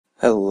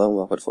Hello and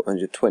welcome to Foot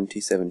Manager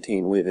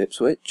 2017 with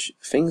Ipswich.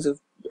 Things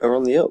are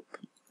on the up,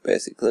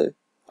 basically.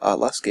 Our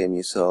last game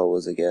you saw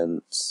was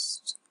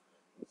against...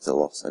 It's a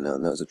loss, I know,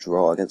 and that was a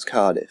draw against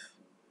Cardiff.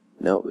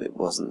 No, it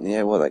wasn't. Yeah,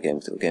 it was that game.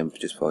 It was the game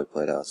just before we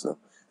played Arsenal.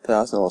 But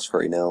Arsenal lost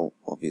 3-0,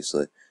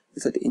 obviously.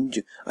 It's like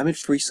injured. I made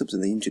 3 subs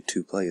and they injured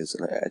 2 players,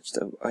 and I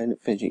ended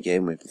up finishing the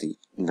game with the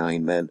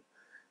 9 men.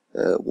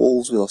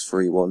 Wolves we lost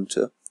 3-1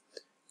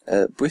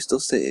 to. Bristol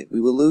City, we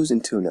were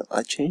losing 2-0.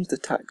 I changed the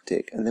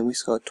tactic and then we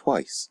scored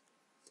twice.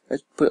 I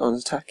put it on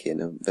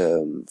attacking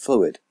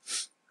fluid.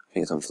 I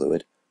think it's on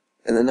fluid.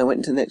 And then I went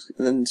into the next,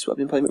 and then I've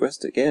been playing the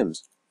rest of the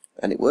games.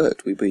 And it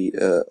worked. We beat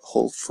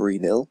Hull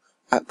 3-0.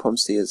 Akpom,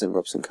 Sears and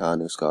Robson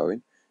Kanu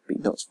scoring.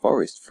 Beat Notts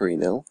Forest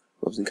 3-0.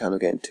 Robson Kanu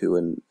getting 2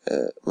 and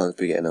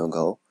Lansbury getting an own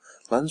goal.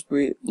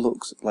 Lansbury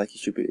looks like he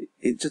should be,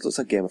 it just looks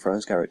like Game of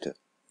Thrones character.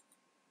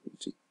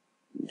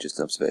 Just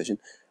an observation.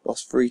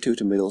 Lost 3-2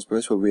 to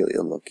Middlesbrough, so we're really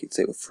unlucky.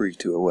 They were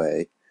 3-2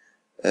 away.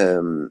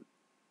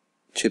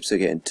 Chips are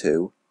getting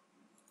 2.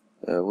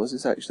 Was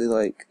this actually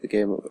like the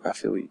game? I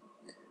feel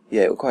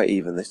yeah, it was quite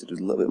even. They did a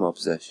little bit more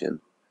possession.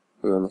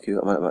 We were unlucky. We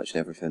got man of match and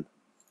everything.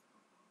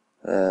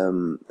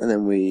 And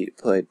then we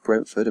played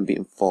Brentford and beat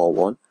them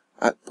 4-1.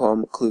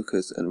 Akpom,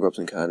 Klukas and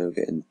Robson Kanu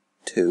getting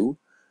 2.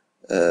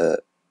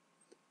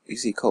 You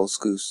see Cole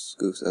Scoose,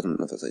 I don't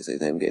know if that's how you say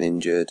his name, getting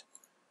injured.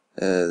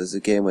 There's a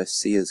game where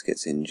Sears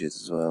gets injured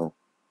as well.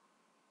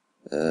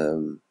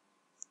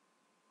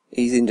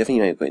 He's injured. I think he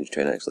might have got injured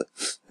train actually.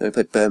 Then we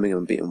played Birmingham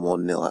and beat them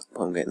 1-0.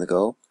 Akpom getting the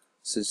goal.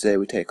 So today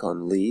we take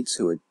on Leeds,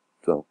 who are,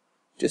 well,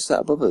 just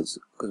sat above us,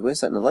 because we're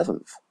sat in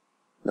 11th.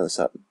 No, they're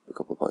sat a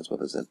couple of points above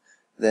us then.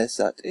 They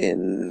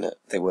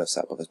were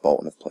sat above us,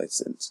 Bolton have played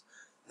since.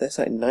 They're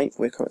sat in 9th,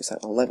 we're currently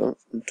sat in 11th,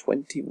 and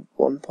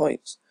 21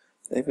 points.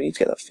 And if we need to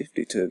get that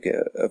 50 to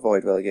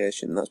avoid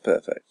relegation, that's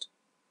perfect.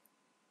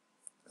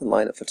 The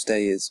lineup for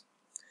today is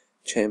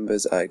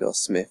Chambers, Igor,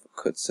 Smith,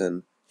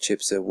 Cudson,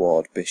 Chipser,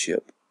 Ward,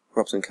 Bishop,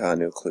 Robson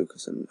Kanu,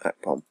 Klukas and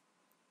Akpom.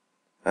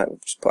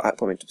 I've just put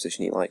Akpom into a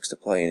position he likes to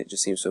play and it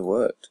just seems to have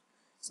worked.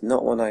 It's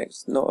not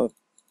a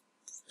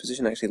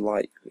position I actually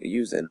like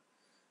using.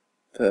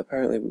 But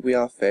apparently we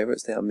are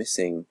favourites. They are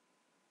missing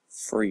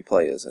 3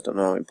 players. I don't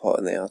know how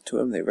important they are to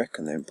them. They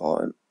reckon they're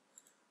important.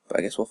 But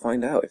I guess we'll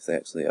find out if they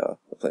actually are.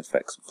 We're playing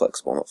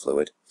flexible, not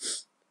fluid.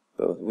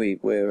 But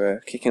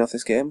we're kicking off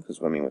this game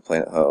because, I mean, we're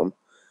playing at home.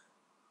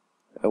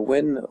 A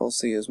win will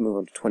see us move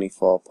on to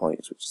 24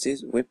 points, which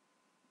is,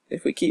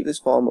 if we keep this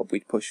form up,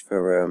 we'd push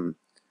for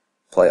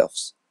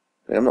playoffs.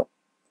 I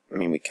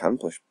mean, we can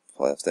push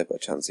playoffs. They've got a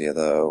chance here,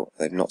 though.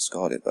 They've not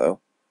scored it, though.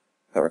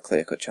 They're a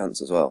clear-cut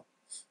chance as well.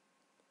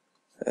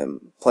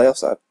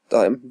 Playoffs,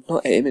 I'm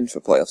not aiming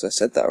for playoffs. I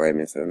said that we're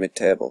aiming for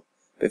mid-table.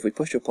 But if we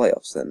push for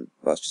playoffs, then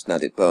that's just an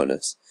added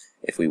bonus.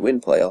 If we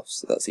win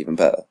playoffs, that's even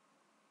better.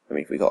 I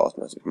mean, if we got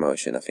automatic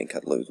promotion, I think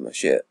I'd lose my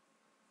shit.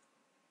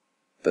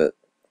 But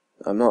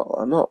I'm not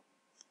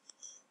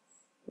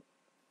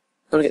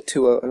gonna get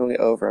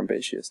over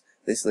ambitious.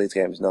 This Leeds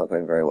game is not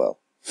going very well.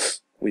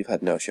 We've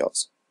had no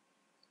shots.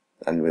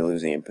 And we're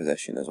losing in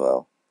possession as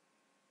well.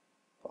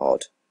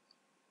 Odd.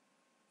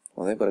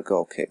 Well, they've got a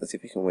goal kick. Let's see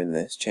if we can win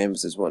this.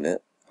 Chambers has won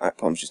it.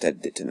 Akpom's just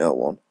headed it to no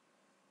one.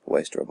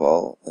 Waste of a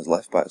ball. His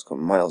left back's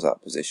come miles out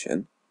of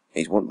position.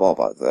 He's won ball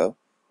back though.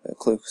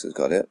 Klukas has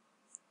got it.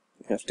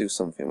 You have to do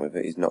something with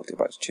it. He's knocked it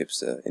back to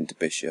Chipser, into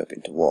Bishop,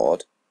 into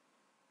Ward.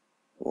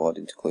 Ward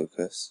into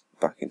Klukas.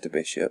 Back into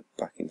Bishop,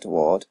 back into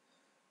Ward.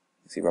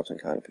 You see Robson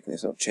Kanu picking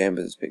this up.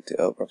 Chambers has picked it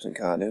up. Robson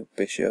Kanu,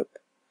 Bishop.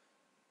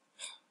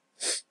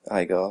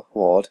 Igor,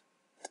 Ward.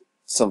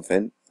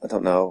 Something. I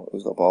don't know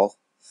who's got the ball.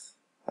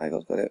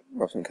 Igor's got it.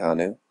 Robson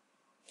Kanu.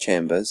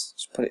 Chambers.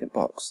 Just put it in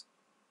box.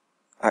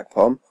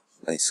 Akpom.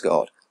 And he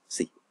scored.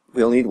 See,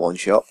 we only need 1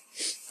 shot.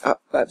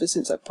 Ever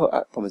since I put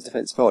Akpom as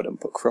defence forward and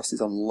put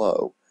crosses on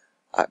low,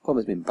 Akpom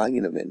has been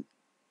banging them in.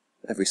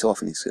 Every so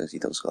often he scores, he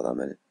don't score that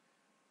many.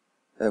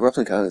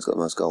 Robson Kanu's got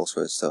the most goals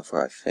for us so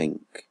far, I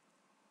think.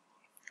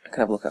 I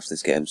can have a look after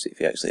this game, see if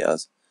he actually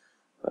has.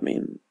 I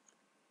mean,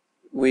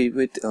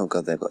 oh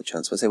god, they've got a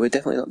chance. But I say we're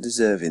definitely not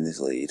deserving this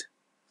lead.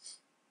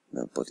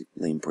 No bloody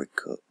lean brick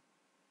cut.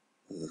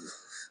 Ugh.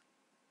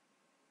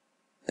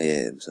 I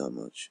hate him so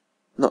much.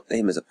 Not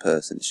him as a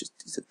person, it's just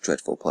he's a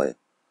dreadful player.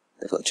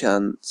 They've got a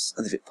chance,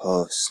 and they've hit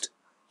post.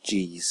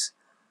 Jeez.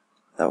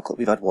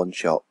 We've had 1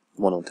 shot,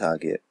 1 on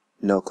target,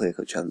 no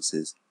clear-cut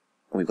chances,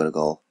 and we've got a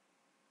goal.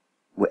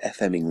 We're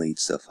FMing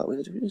Leeds so far.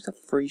 We just have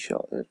 3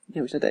 shots.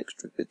 Yeah, we just had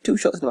extra. 2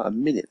 shots in about a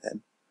minute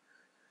then.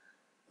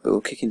 But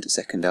we'll kick into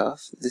second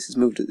half. This has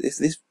moved.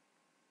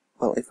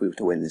 Well, if we were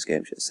to win this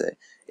game, should I say,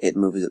 it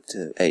moves up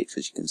to 8th,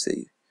 as you can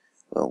see.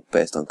 Well,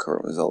 based on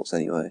current results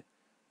anyway.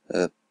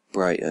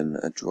 Brighton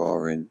are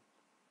drawing.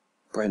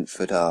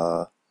 Brentford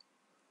are...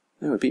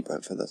 No, we beat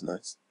Brentford, that's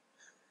nice.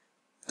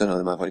 Don't know,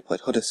 they might have already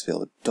played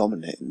Huddersfield,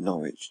 dominating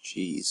Norwich,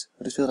 jeez.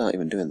 Huddersfield aren't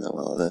even doing that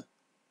well, are they?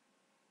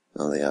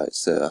 No, they are.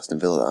 It's Aston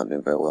Villa that aren't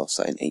doing very well,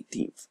 sat in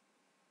 18th.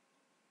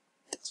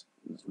 That's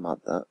mad,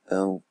 that.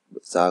 Oh,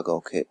 it's our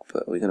goal kick,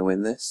 but are we going to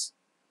win this?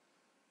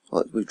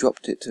 Well, we've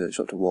dropped it to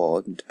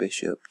Ward, into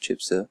Bishop,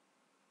 Chipser,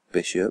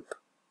 Bishop.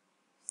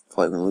 Thought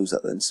we were going to lose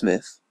that then.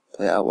 Smith.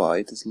 Play it out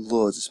wide. There's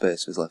loads of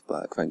space for his left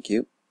back. Thank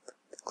you.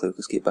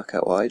 Clucas keep back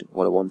out wide.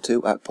 What a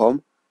 1-2.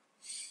 Akpom.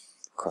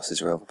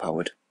 Crosses are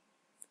overpowered.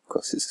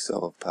 Crosses are so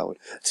overpowered.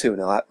 2-0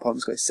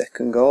 Akpom's got his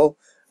second goal.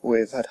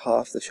 We've had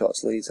half the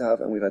shots Leeds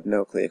have, and we've had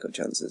no clear-cut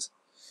chances.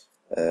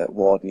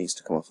 Ward needs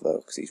to come off though,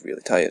 because he's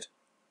really tired.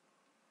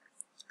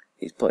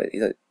 He's had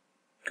a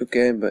good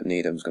game, but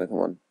Needham's going to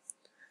come on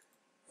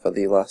for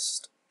the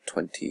last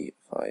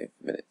 25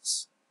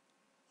 minutes.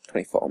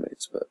 24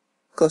 minutes, but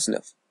close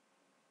enough.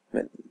 I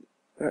mean,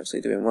 we're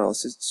actually doing well.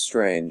 This is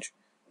strange.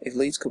 If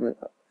Leeds come in,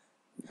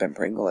 Ben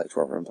Pringle,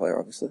 ex-Rotherham player,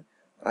 obviously,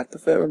 I'd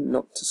prefer him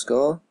not to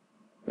score.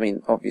 I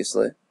mean,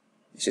 obviously,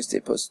 it's just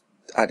it puts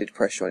added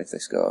pressure on if they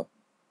score.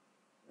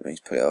 I mean, he's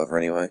put it over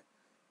anyway.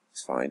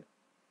 It's fine.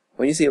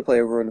 When you see a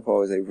player run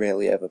forwards, they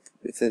rarely ever,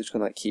 if they're just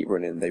going to like keep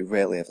running, they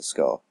rarely ever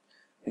score.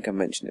 I think I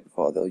mentioned it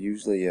before, they'll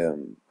usually,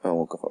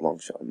 we'll go for a long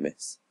shot and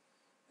miss.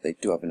 They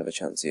do have another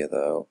chance here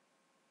though.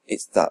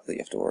 It's that you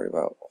have to worry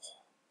about.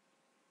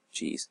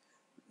 Jeez.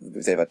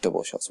 They've had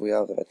double shots, they've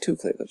had 2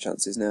 clear-cut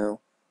chances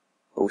now,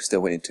 but we're still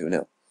winning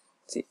 2-0.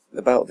 See,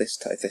 about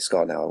this, if they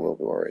score now, I will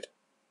be worried.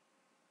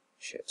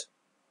 Shit.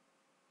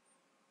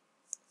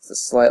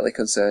 It's slightly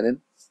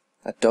concerning.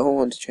 I don't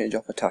want to change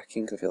off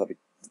attacking, because I feel like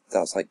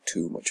that's like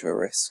too much of a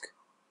risk.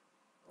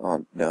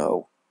 Oh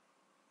no.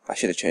 I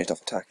should have changed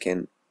off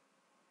attacking.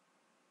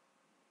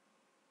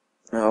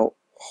 No.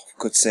 Oh,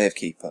 good save,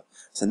 keeper.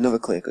 It's another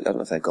clear-cut. I don't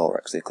know if their goal were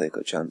actually a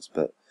clear-cut chance,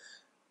 but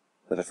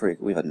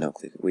we've had no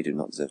clear-cut. We do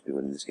not deserve to be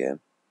winning this game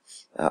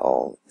at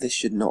all. This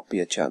should not be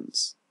a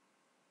chance.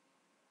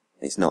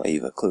 It's not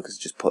either. Clucas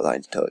just put that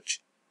into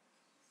touch.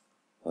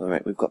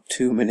 Alright, we've got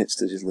 2 minutes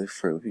to just live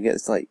through. If we get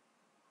this, like,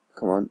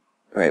 come on.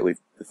 Right, we're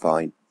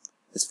fine.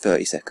 There's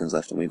 30 seconds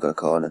left and we've got a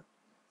corner.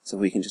 So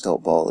we can just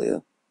hold ball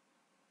here.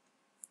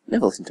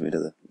 Never listen to me, do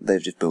they?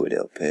 They've just booted it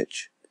up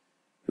pitch.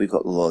 We've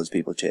got loads of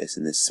people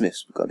chasing this.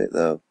 Smith's got it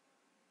though.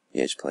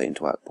 Yeah, just play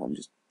into Akpom.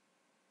 Just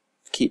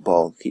keep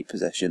ball, keep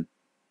possession.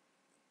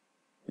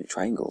 Make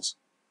triangles.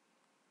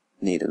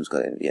 Needham's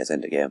got it. Yes,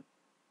 end of game.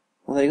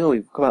 Well, there you go.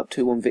 We've come out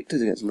 2-1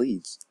 victors against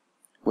Leeds.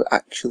 We're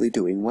actually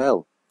doing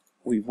well.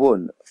 We've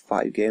won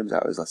 5 games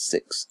out of his last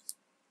 6.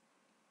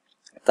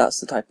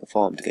 That's the type of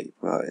form to get you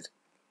promoted.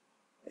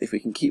 If we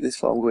can keep this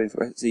form going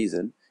for a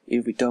season,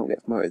 even if we don't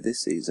get promoted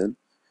this season,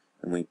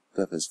 and we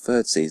have his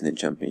 3rd season in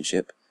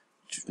Championship,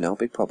 which is no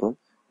big problem,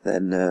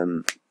 then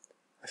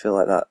I feel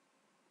like that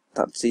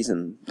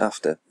season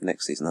after,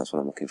 next season, that's what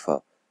I'm looking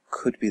for,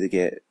 could be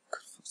the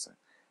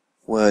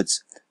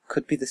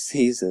could be the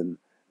season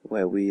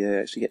where we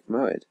actually get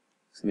promoted.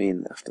 I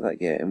mean, after that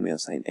game, we are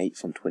saying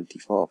 8th on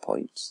 24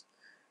 points.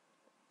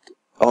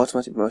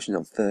 Automatic promotion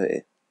on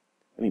 30.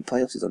 I mean,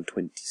 playoffs is on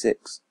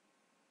 26.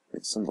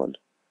 It's Sunderland.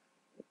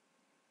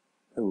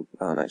 Who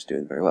aren't actually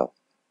doing very well.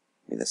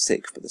 I mean, they're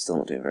 6th, but they're still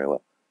not doing very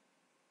well.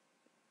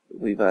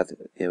 We've had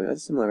a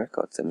similar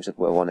record, then we just had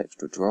 1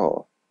 extra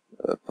draw,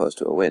 opposed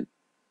to a win.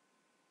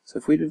 So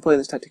if we'd been playing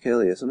this tactic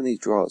earlier, some of these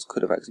draws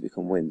could have actually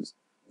become wins.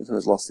 And some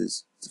of those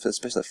losses,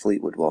 especially that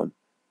Fleetwood one,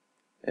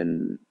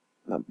 and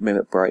maybe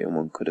that Brighton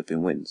one could have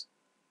been wins.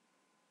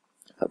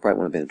 If that Brighton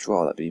one had been a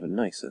draw, that'd be even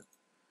nicer.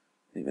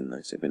 Even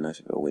nicer, it'd be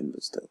nicer if it were a win,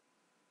 but still.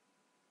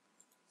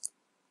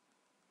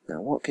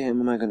 Now, what game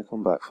am I going to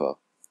come back for?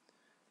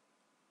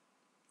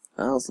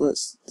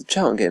 The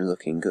Charlton game is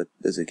looking good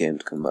as a game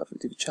to come back for.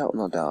 Either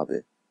Charlton or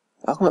Derby.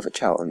 I'll come back for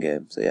Charlton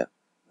game, so yeah.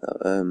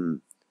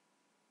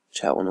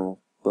 Charlton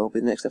will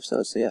be the next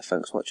episode, so yeah,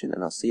 thanks for watching,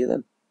 and I'll see you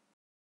then.